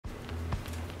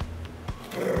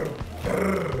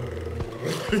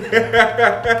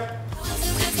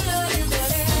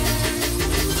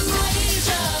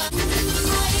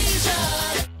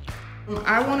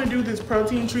I want to do this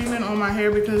protein treatment on my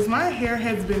hair because my hair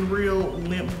has been real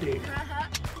limp dick.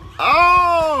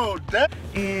 Oh, that.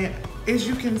 And as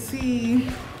you can see,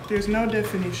 there's no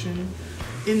definition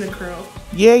in the curl.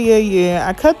 Yeah.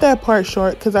 I cut that part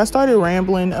short because I started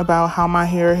rambling about how my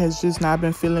hair has just not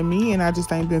been feeling me and I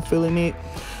just ain't been feeling it.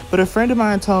 But a friend of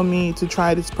mine told me to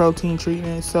try this protein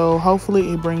treatment, so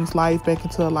hopefully it brings life back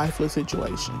into a lifeless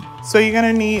situation. So you're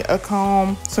gonna need a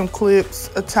comb, some clips,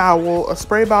 a towel, a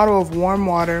spray bottle of warm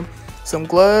water, some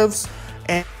gloves,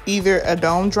 and either a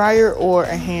dome dryer or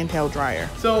a handheld dryer.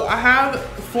 So I have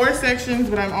 4 sections,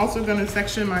 but I'm also gonna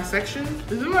section my sections.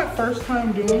 This is my first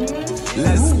time doing this.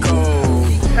 Let's go.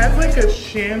 It has like a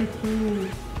shampoo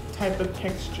type of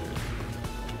texture.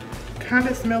 Kind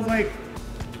of smells like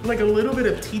a little bit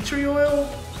of tea tree oil.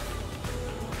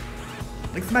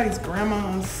 Like somebody's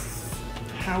grandma's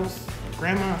house,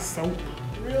 grandma's soap.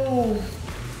 Real,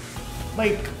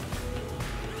 like,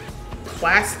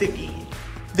 plasticky.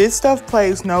 This stuff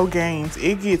plays no games.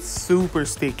 It gets super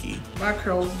sticky. My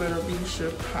curls better be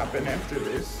shit popping after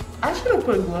this. I should have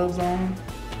put gloves on.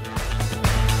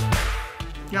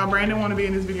 Y'all, Brandon want to be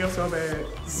in this video so bad.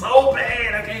 So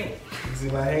bad, I can't. See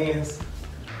my hands?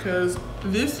 Cause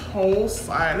this whole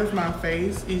side of my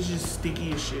face is just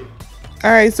sticky as shit.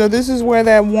 All right, so this is where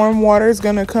that warm water is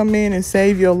gonna come in and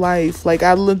save your life. Like,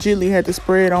 I legitimately had to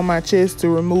spray it on my chest to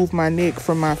remove my neck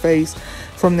from my face,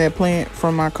 from that plant,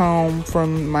 from my comb,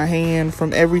 from my hand,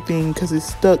 from everything, because it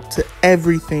stuck to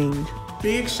everything.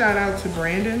 Big shout out to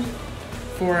Brandon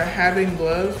for having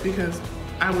gloves because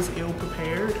I was ill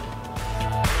prepared.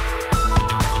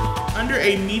 Under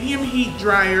a medium heat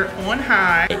dryer on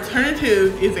high.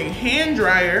 Alternative is a hand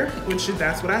dryer, which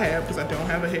that's what I have because I don't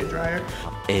have a head dryer.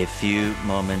 A few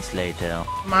moments later.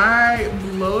 My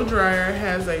blow dryer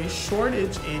has a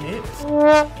shortage in it.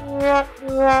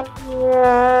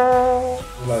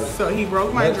 So he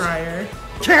broke my dryer.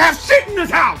 Can't have shit in this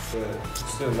house!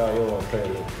 Still not, you want to pay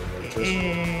it.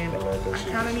 And I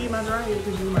kind of need my dryer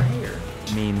to do my hair.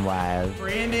 Meanwhile,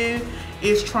 Brandon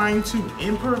is trying to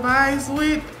improvise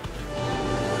with.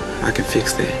 I can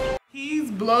fix that.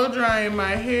 He's blow drying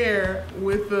my hair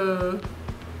with the,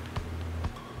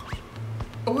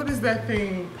 what is that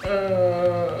thing?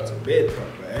 It's a bed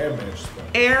pump, an air mattress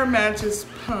pump. Air mattress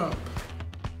pump.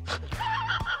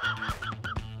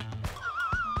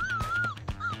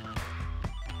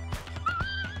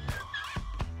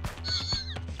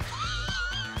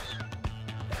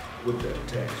 With the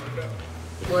attachment.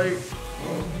 Like,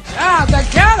 Ah, the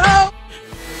ghetto!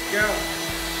 yeah.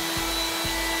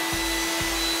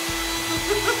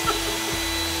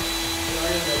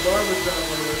 I in the barbershop or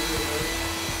whatever.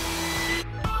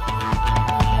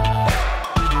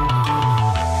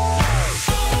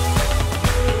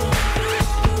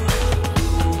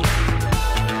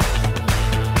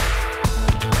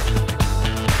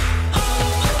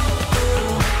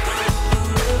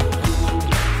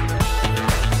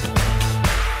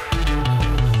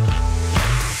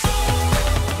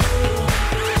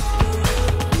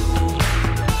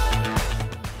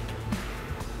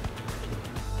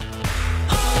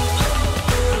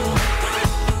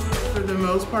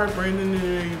 Part, Brandon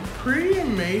did a pretty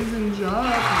amazing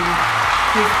job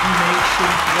with his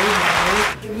makeshift blow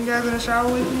dryer. You guys in the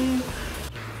shower with me?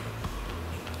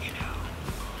 You know,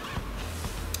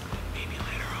 maybe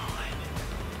later on,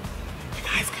 you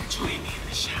guys can join me in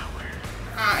the shower.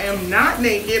 I am not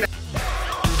naked.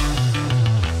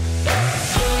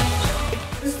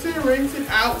 Just to rinse it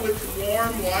out with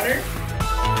warm water.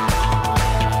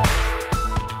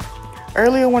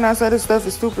 Earlier when I said this stuff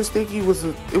is super sticky,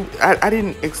 I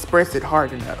didn't express it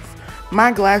hard enough.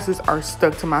 My glasses are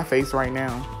stuck to my face right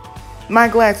now. My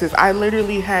glasses, I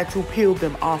literally had to peel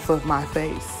them off of my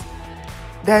face.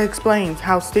 That explains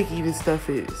how sticky this stuff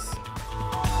is.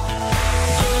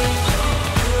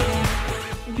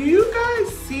 Do you guys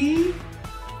see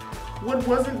what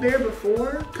wasn't there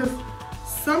before? Because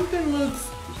something looks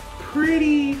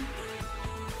pretty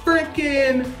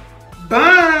freaking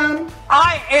bomb.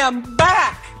 I am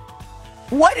back!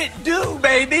 What it do,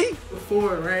 baby?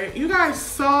 Before, right? You guys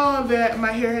saw that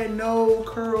my hair had no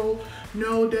curl,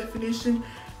 no definition.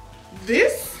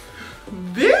 This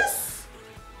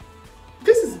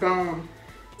is bomb.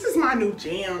 This is my new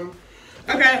jam.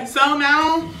 Okay, so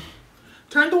now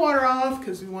turn the water off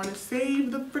because we want to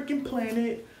save the freaking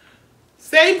planet.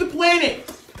 Save the planet.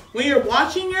 When you're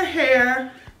washing your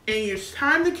hair and it's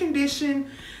time to condition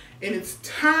and it's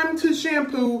time to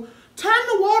shampoo, turn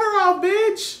the water off,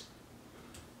 bitch.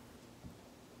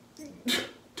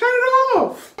 Turn it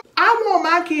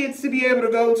kids to be able to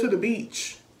go to the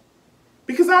beach.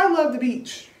 Because I love the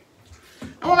beach.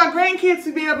 I want my grandkids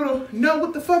to be able to know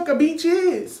what the fuck a beach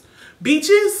is.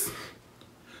 Beaches?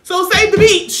 So save the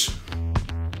beach.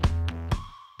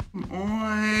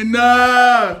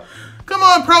 Come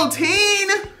on, protein.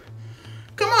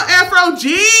 Come on,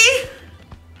 AphoGEE.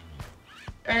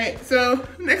 All right, so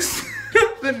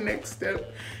the next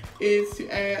step is to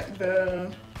add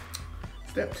the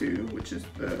step 2, which is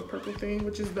the purple thing,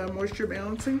 which is the moisture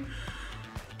balancing.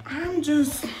 I'm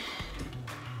just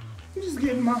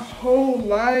getting my whole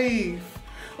life.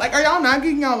 Like, are y'all not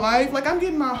getting y'all life? Like, I'm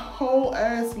getting my whole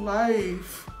ass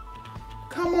life.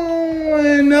 Come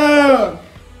on.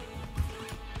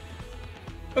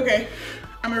 Okay,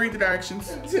 I'm gonna read the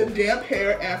directions. To damp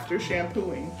hair after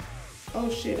shampooing. Oh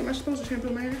shit, am I supposed to shampoo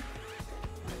my hair?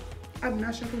 I did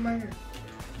not shampoo my hair.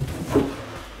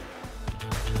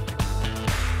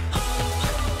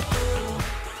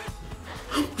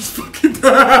 I almost fucking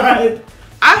died.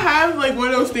 I have like one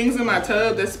of those things in my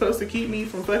tub that's supposed to keep me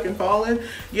from fucking falling,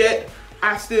 yet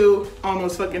I still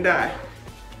almost fucking die.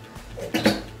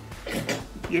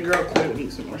 Your girl clearly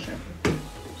needs some more shampoo.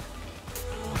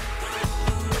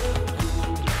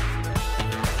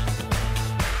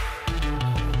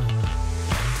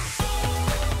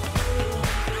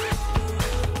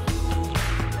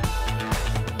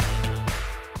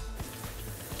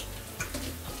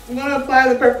 I'm gonna apply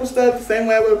the purple stuff the same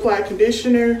way I would apply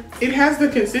conditioner. It has the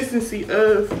consistency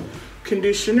of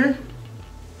conditioner.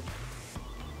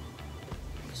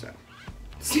 So,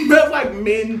 smells like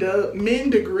men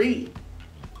degree.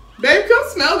 Babe, come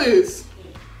smell this.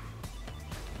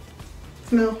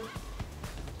 Smell.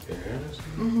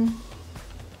 Mm-hmm.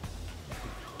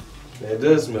 It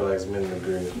does smell like men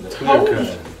degree. The clear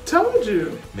kind. Told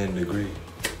you. Men degree.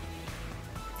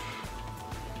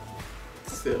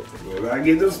 Where I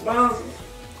get the sponsor?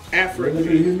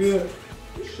 AphoGEE.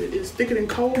 This shit is thicker than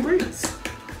cold grease.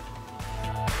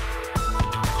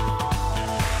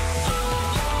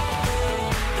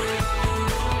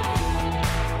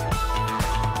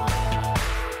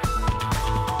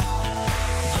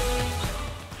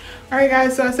 Alright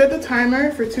guys, so I set the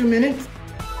timer for 2 minutes.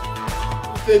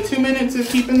 The 2 minutes of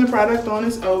keeping the product on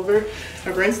is over.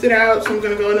 I've rinsed it out, so I'm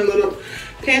gonna go in a little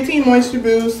Pantene Moisture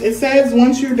Boost. It says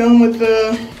once you're done with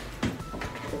the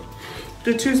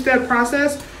 2-step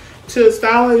process to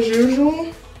style as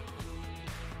usual.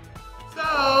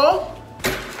 So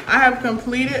I have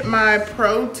completed my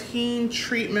protein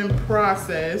treatment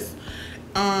process.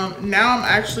 Now I'm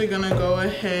actually gonna go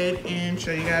ahead and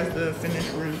show you guys the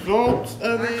finished results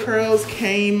of it. Curls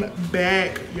came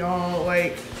back, y'all,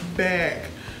 like back.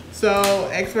 So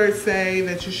experts say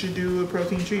that you should do a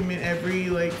protein treatment every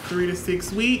like 3 to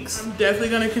 6 weeks. I'm definitely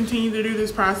gonna continue to do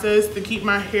this process to keep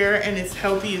my hair in its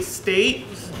healthiest state,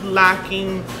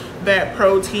 lacking that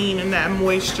protein and that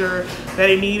moisture that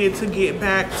it needed to get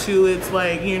back to its,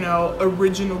 like, you know,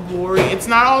 original glory. It's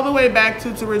not all the way back to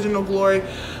its original glory,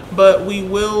 but we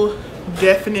will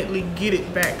definitely get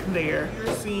it back there.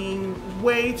 You're seeing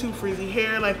way too frizzy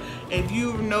hair. Like, if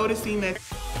you're noticing that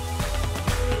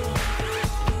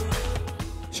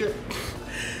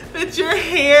your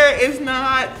hair is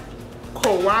not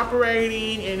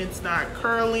cooperating and it's not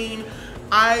curling,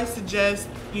 I suggest,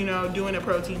 you know, doing a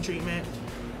protein treatment.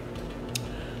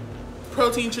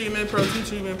 Protein treatment.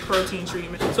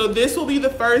 So this will be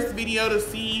the first video to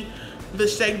see the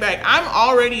shake back. I'm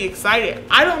already excited.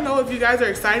 I don't know if you guys are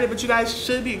excited, but you guys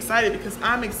should be excited because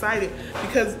I'm excited,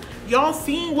 because y'all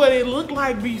seen what it looked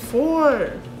like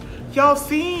before. Y'all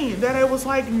seen that it was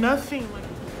like nothing.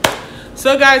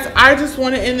 So guys, I just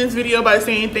want to end this video by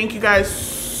saying thank you guys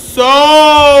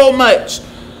so much,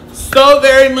 so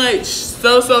very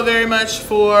much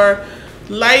for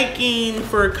liking,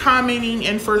 for commenting,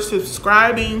 and for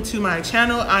subscribing to my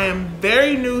channel. I am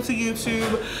very new to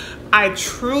YouTube. I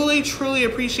truly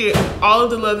appreciate all of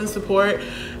the love and support.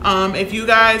 If you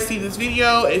guys see this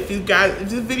video, if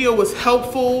this video was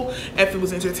helpful, if it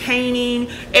was entertaining,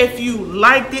 if you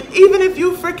liked it, even if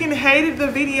you freaking hated the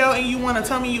video and you want to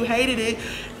tell me you hated it.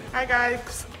 Hi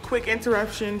guys, quick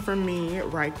interruption from me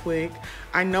right quick.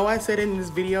 I know I said in this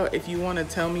video, if you want to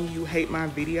tell me you hate my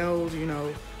videos, you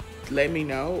know, let me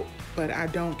know, but I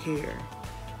don't care.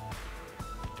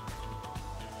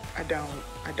 I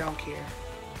don't care.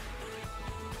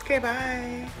 Okay,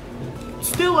 bye.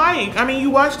 Still like, I mean,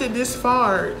 you watched it this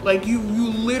far. Like, you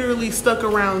literally stuck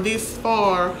around this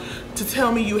far to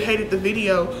tell me you hated the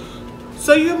video.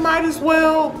 So you might as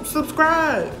well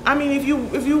subscribe. I mean, if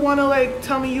you want to like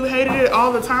tell me you hated it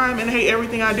all the time and hate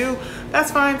everything I do,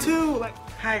 that's fine too. Like,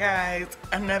 hi guys,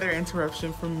 another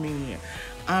interruption from me.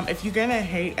 If you're gonna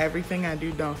hate everything I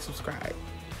do, don't subscribe.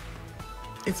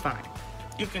 It's fine.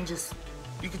 You can just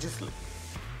leave.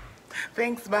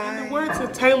 Thanks, bye. In the words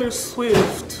of Taylor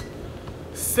Swift,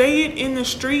 say it in the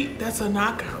street, that's a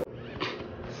knockout.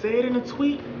 Say it in a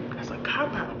tweet, that's a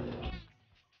cop-out.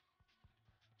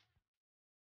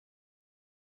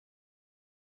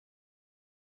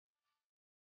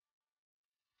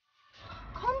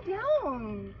 Calm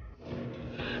down.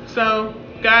 So,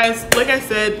 guys, like I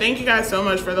said, thank you guys so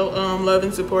much for the love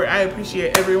and support. I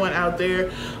appreciate everyone out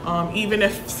there. Even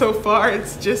if so far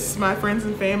it's just my friends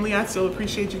and family, I still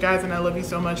appreciate you guys, and I love you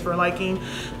so much for liking,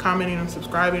 commenting, and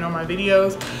subscribing on my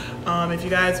videos. If you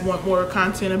guys want more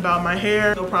content about my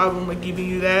hair, no problem with giving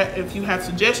you that. If you have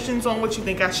suggestions on what you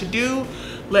think I should do,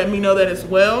 let me know that as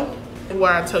well,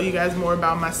 where I tell you guys more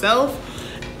about myself.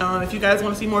 If you guys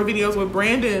want to see more videos with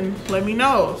Brandon, let me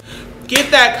know.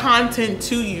 Get that content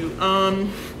to you. I'm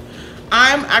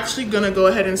actually gonna go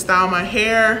ahead and style my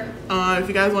hair. If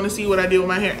you guys want to see what I do with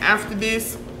my hair after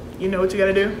this, you know what you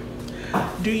gotta do.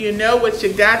 Do you know what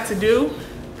you got to do?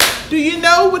 Do you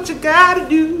know what you gotta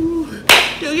do?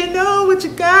 Do you know what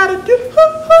you gotta do?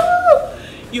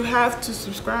 You have to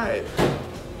subscribe.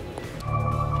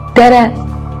 Deadass.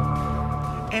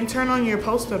 And turn on your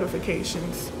post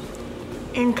notifications.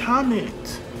 And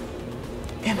comment.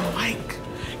 And like.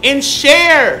 And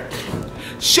share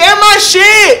my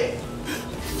shit.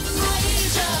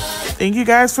 Thank you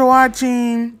guys for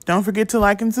watching. Don't forget to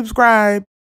like and subscribe.